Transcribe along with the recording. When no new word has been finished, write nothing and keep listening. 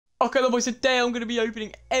Okay then boys, today I'm going to be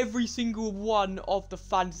opening every single one of the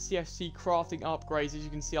Fantasy FC crafting upgrades. As you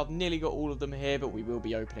can see, I've nearly got all of them here, but we will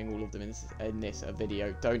be opening all of them in this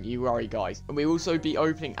video. Don't you worry, guys. And we will also be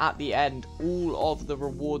opening at the end all of the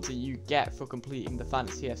rewards that you get for completing the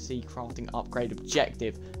Fantasy FC crafting upgrade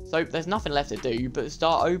objective. So there's nothing left to do but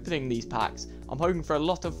start opening these packs. I'm hoping for a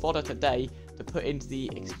lot of fodder today to put into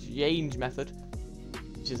the exchange method,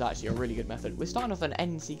 which is actually a really good method. We're starting off an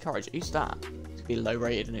NC Courage. Who's that? It's be low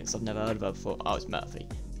rated and it's I've never heard of her before. Oh, it's Murphy.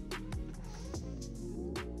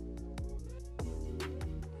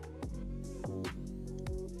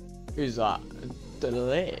 Who's that?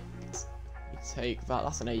 Delict. You take that.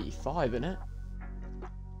 That's an 85, isn't it?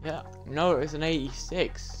 Yeah. No, it's an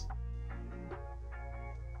 86.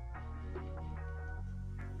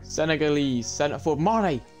 Senegalese centre forward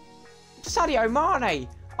Mane. Sadio Mane.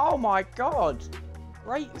 Oh my god.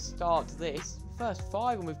 Great start to this. First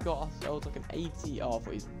 5 and we've got ourselves like an 80. Oh, I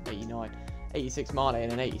thought he's 89. 86 Mane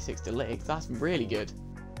and an 86 Delict. That's really good.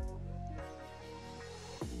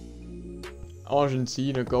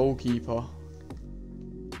 Argentina goalkeeper.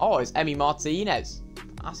 Oh, it's Emi Martinez.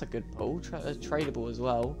 That's a good pull. Tradable as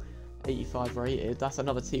well. 85 rated. That's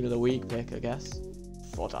another team of the week pick, I guess.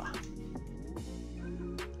 Fodder.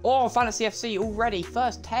 Oh, Fantasy FC already.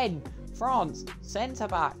 First 10. France. Centre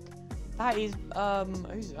back. That is,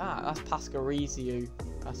 who's that? That's Pascarizio.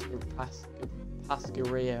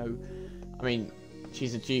 Pascario. I mean,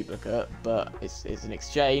 she's a duplicate, but it's an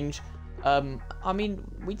exchange. I mean,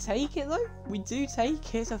 we take it though. We do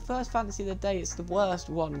take it. It's our first fantasy of the day. It's the worst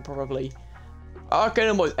one, probably. Okay,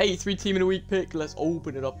 then boys, 83 team in the week pick. Let's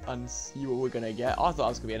open it up and see what we're gonna get. I thought it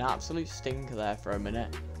was gonna be an absolute stinker there for a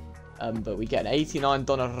minute. But we get an 89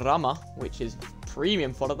 Donnarumma, which is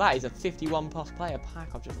premium fodder. That is a 51 plus player pack,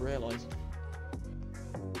 I've just realised.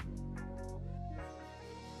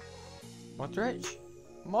 Modric?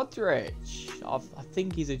 I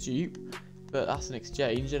think he's a dupe, but that's an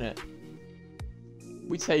exchange, isn't it?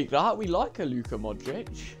 We take that. We like a Luka Modric.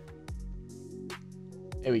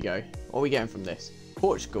 Here we go. What are we getting from this?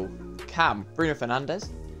 Portugal. Cam. Bruno Fernandes.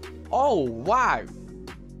 Oh, wow.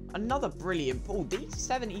 Another brilliant pull. These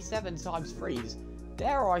 77 times threes,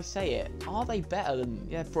 dare I say it, are they better than...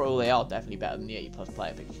 Yeah, probably they are definitely better than the 80 plus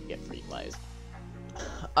player pick. You can get 3 players.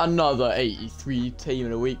 Another 83 team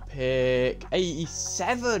in a week pick.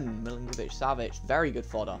 87 Milinkovic Savic. Very good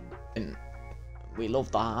fodder. And we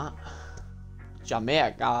love that.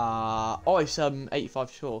 Jamaica. Oh, it's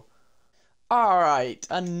 85 sure. Alright,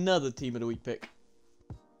 another team of the week pick.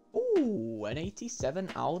 Ooh, an 87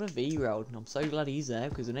 Alderweireld. And I'm so glad he's there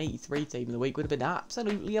because an 83 team of the week would have been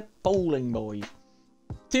absolutely appalling, boys.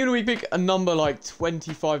 Team of the week pick, a number like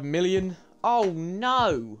 25 million. Oh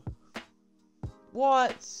no!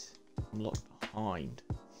 What? I'm locked behind.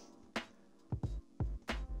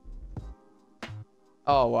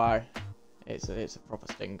 Oh wow. It's a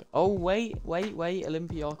proper sting. Oh wait.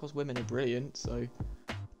 Olympiacos women are brilliant, so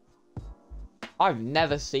I've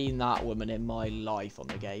never seen that woman in my life on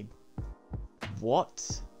the game.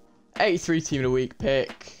 What? 83 team of the week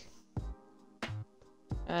pick.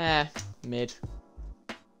 Mid.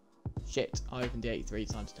 Shit, I opened the 83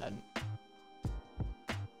 times 10.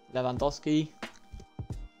 Lewandowski.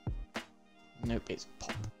 Nope, it's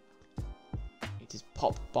Pop. It is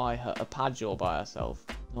Pop by her, a Padgel by herself.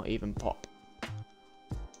 Not even Pop.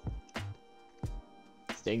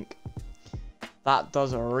 Stink. That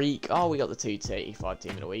does a reek. Oh, we got the 285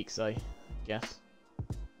 team of the week, so I guess.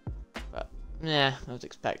 But, yeah, I was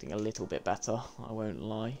expecting a little bit better, I won't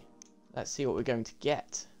lie. Let's see what we're going to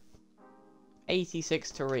get.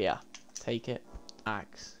 86 Torreira. Take it.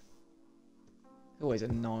 Axe. Always a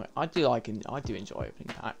nice. I do enjoy opening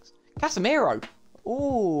packs. Casemiro.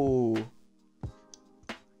 Ooh.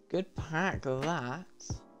 Good pack, that.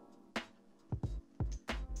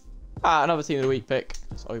 Another team of the week pick.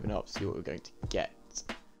 Let's open it up, see what we're going to get.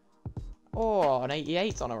 Oh, an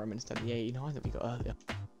 88 on our room instead of the 89 that we got earlier.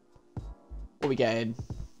 What are we getting?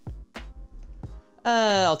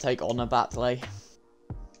 I'll take Honor Batley.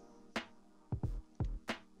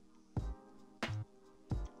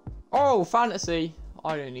 Oh, fantasy.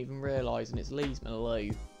 I didn't even realise, and it's Leeds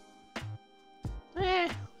Malou. I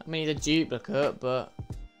mean, he's a duplicate, but,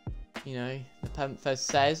 you know, the Pemphis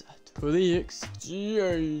says, to the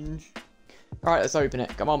exchange. Alright, let's open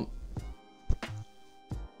it. Come on.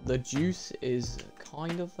 The juice is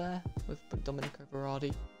kind of there with Domenico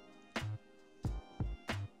Berardi.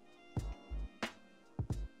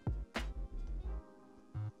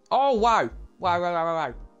 Oh, wow.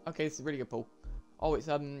 Wow. Okay, this is a really good pull. Oh, it's,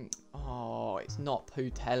 oh, it's not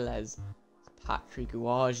Putellas. It's Patrick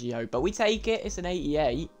Guaggio. But we take it. It's an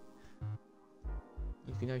 88.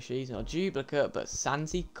 We know she's not a duplicate, but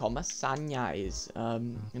Santi Comasagna is.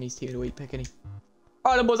 And he's team of the week pick, isn't he?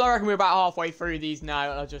 Alright then, boys, I reckon we're about halfway through these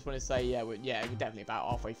now. I just want to say, yeah, we're definitely about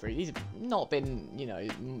halfway through. These have not been, you know,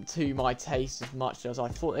 to my taste as much as I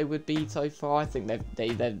thought they would be so far. I think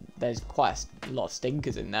there's quite a lot of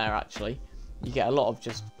stinkers in there, actually. You get a lot of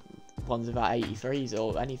just ones about 83s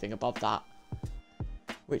or anything above that,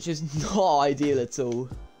 which is not ideal at all.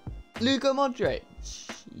 Luka Modric.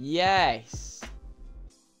 Yes.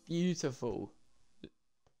 Beautiful.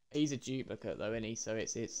 He's a duplicate, though, isn't he? So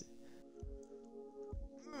it's...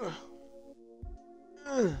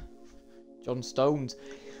 John Stones.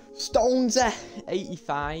 Stones,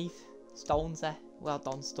 85. Stones, well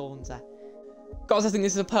done, Stones. Guys, I think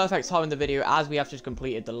this is a perfect time in the video as we have just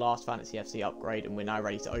completed the last Fantasy FC upgrade and we're now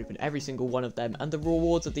ready to open every single one of them and the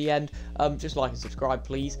rewards at the end. Just like and subscribe,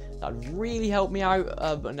 please. That would really help me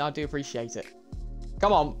out, and I do appreciate it.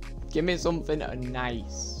 Come on, give me something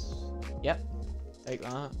nice. Yep, take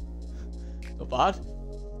that. Not bad.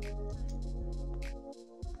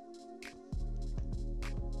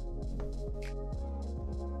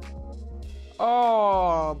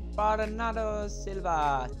 Oh, Bernardo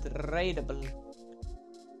Silva, tradable.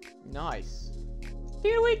 Nice.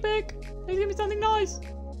 Team of the week pick. He's gonna be something nice.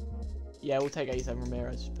 Yeah, we'll take 87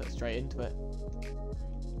 Ramirez. Just put it straight into it.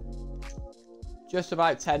 Just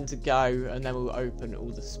about 10 to go, and then we'll open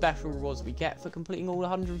all the special rewards we get for completing all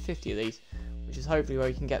 150 of these, which is hopefully where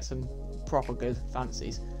we can get some proper good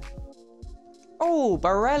fancies. Oh,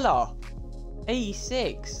 Barella,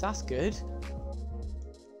 86. That's good.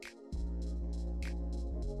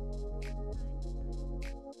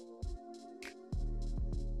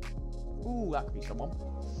 Ooh, that could be someone.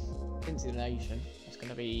 Into the nation. It's going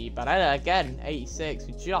to be Barella again, 86.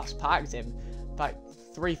 We just packed him like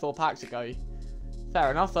 3-4 packs ago.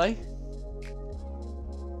 Fair enough, though.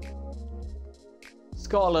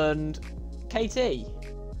 Scotland, KT.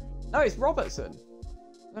 No, it's Robertson.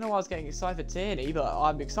 I don't know why I was getting excited for Tierney, but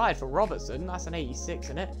I'm excited for Robertson. That's an 86,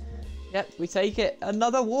 isn't it? Yep, we take it.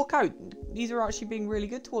 Another walkout. These are actually being really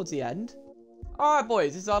good towards the end. Alright,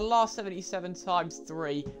 boys, this is our last 77 times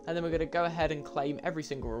 3, and then we're going to go ahead and claim every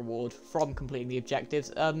single reward from completing the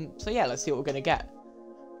objectives. So yeah, let's see what we're going to get.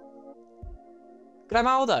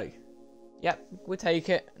 Grimaldo. Yep, we'll take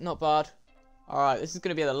it. Not bad. Alright, this is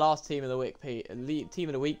going to be the last team of the week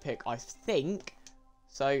pick, I think.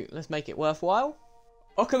 So let's make it worthwhile.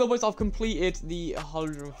 Okay, then, boys, I've completed the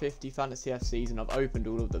 150 Fantasy FCs, and I've opened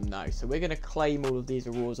all of them now. So we're going to claim all of these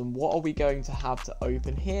rewards, and what are we going to have to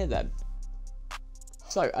open here then?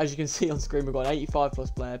 So, as you can see on screen, we've got an 85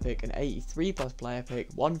 plus player pick, an 83 plus player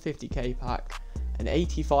pick, 150k pack, an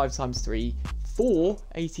 85 times 3, 4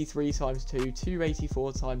 83 times 2, 2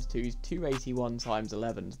 84 times 2s, 2 81 times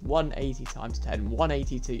 11s, 180 times 10,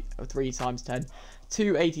 183 times 10,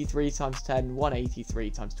 2 83 times 10, 183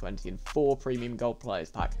 times 20, and 4 premium gold players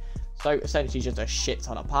pack. So, essentially just a shit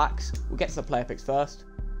ton of packs. We'll get to the player picks first.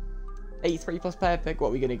 83 plus player pick, what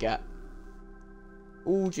are we going to get?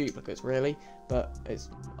 All duplicates, really, but it's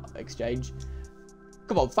exchange.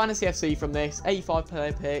 Come on, Fantasy FC from this. 85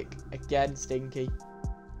 player pick, again, stinky.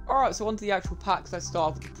 Alright, so on to the actual packs. Let's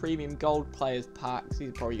start with the premium gold players packs. These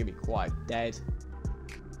are probably going to be quite dead.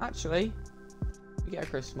 Actually, we get a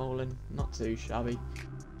Chris Smalling, not too shabby.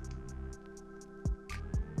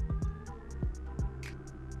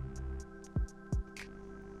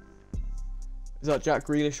 Is that Jack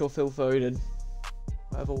Grealish or Phil Foden?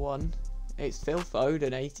 Whoever won. It's Phil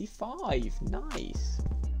Foden, 85. Nice.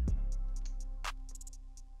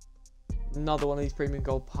 Another one of these premium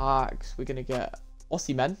gold packs. We're going to get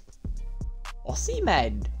Osimhen.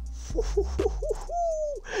 Osimhen.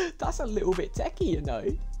 That's a little bit techie, you know.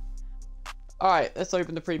 Alright, let's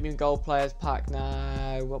open the premium gold players pack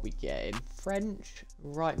now. What we getting? French.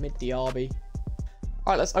 Right mid Diaby.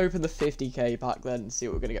 Alright, let's open the 50k pack then and see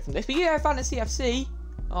what we're going to get from this. But yeah, Fantasy FC.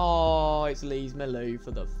 Oh, it's Lees Malou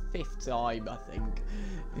for the 5th time, I think.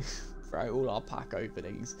 Throughout all our pack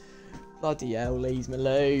openings. Bloody hell, Lees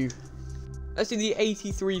Malou. Let's do the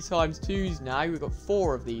 83 times 2s now. We've got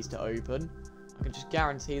 4 of these to open. I can just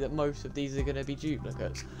guarantee that most of these are going to be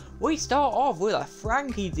duplicates. We start off with a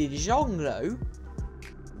Frankie de Jong, though.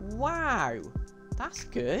 Wow. That's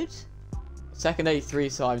good. Second 83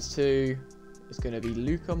 times 2. It's going to be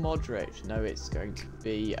Luka Modric. No, it's going to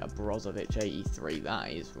be a Brozovic 83. That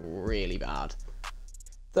is really bad.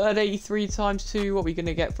 Third 83 times 2. What are we going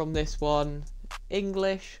to get from this one?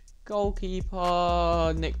 English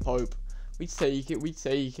goalkeeper Nick Pope. We take it. We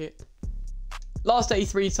take it. Last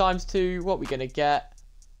 83 times 2. What are we going to get?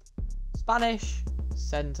 Spanish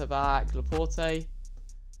centre back Laporte.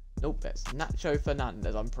 Nope, it's Nacho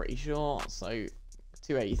Fernandez, I'm pretty sure. So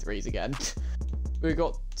Two 83s again. We've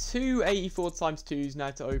got two 84 times 2s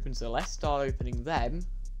now to open, so let's start opening them.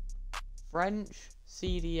 French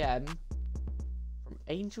CDM from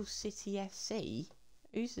Angel City FC.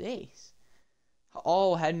 Who's this?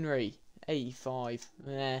 Oh, Henry. 85.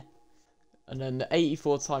 Meh. And then the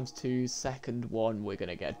 84 times 2 second one, we're going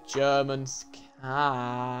to get German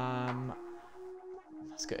Scam.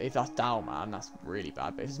 That's good. If that's down, man, that's really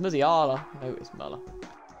bad. But if it's Musiala, no, it's Muller.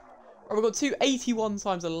 Right, we've got two 81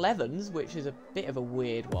 times 11s, which is a bit of a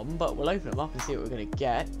weird one, but we'll open them up and see what we're going to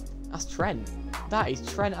get. That's Trent. That is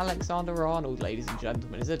Trent Alexander-Arnold, ladies and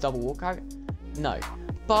gentlemen. Is there a double walkout? No.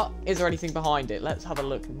 But is there anything behind it? Let's have a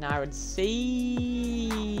look now and see.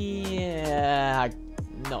 Yeah,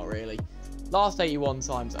 not really. Last 81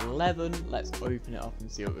 times 11. Let's open it up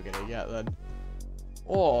and see what we're going to get then.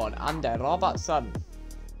 Oh, and Ander Robertson.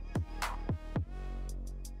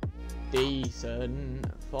 Decent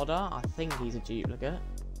fodder. I think he's a duplicate.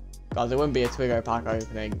 Guys, there wouldn't be a Twigo pack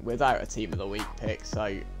opening without a Team of the Week pick,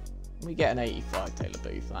 so we get an 85 Taylor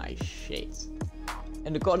Booth. That is shit.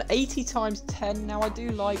 And we've got an 80 times 10. Now, I do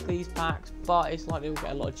like these packs, but it's likely we'll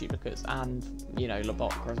get a lot of duplicates and, you know,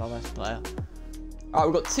 Lobotka as our best player. Alright,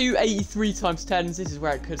 we've got two 83 times 10s. This is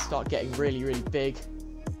where it could start getting really, really big.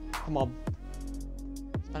 Come on.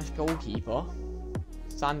 Spanish goalkeeper.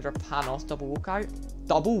 Sandra Panos, double walkout.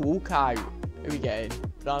 Double walkout. Who are we getting?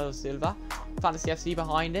 Bernardo Silva. Fantasy FC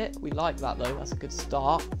behind it. We like that, though. That's a good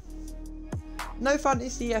start. No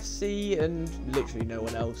Fantasy FC and literally no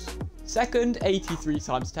one else. Second, 83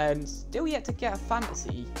 times 10. Still yet to get a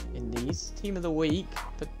fantasy in these. Team of the Week.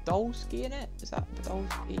 Podolski in it? Is that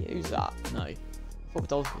Podolski? Who's that? No. I thought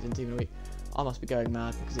Podolski was in Team of the Week. I must be going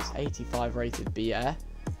mad because it's 85 rated BR.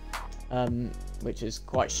 Which is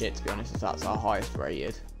quite shit, to be honest, if that's our highest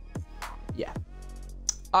rated. Yeah.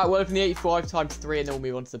 Alright, we'll open the 85 times 3 and then we'll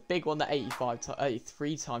move on to the big one, the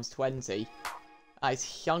 83 times 20. It's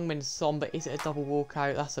Heung-min Son, but is it a double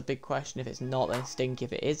walkout? That's a big question. If it's not, then it's stinky.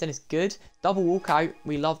 If it is, then it's good. Double walkout,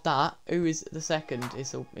 we love that. Who is the second?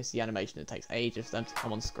 It's the animation that takes ages for them to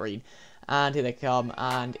come on screen. And here they come,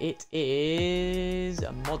 and it is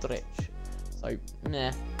Modric. So,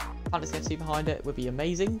 meh. Fantasy FC behind it would be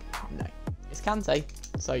amazing. No. It's Kante,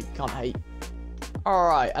 so you can't hate.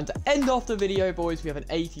 Alright, and to end off the video, boys, we have an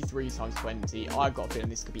 83 times 20. I've got a feeling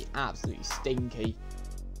this could be absolutely stinky.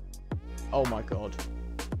 Oh my god.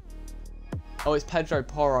 Oh, it's Pedro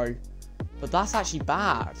Porro. But that's actually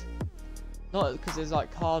bad. Not because there's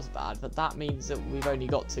like cards bad, but that means that we've only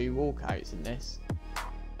got 2 walkouts in this.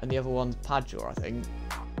 And the other one's Padjor, I think.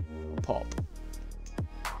 Pop.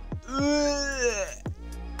 Ugh.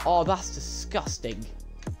 Oh, that's disgusting.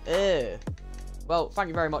 Ugh. Well, thank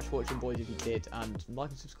you very much for watching, boys, if you did, and like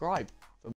and subscribe.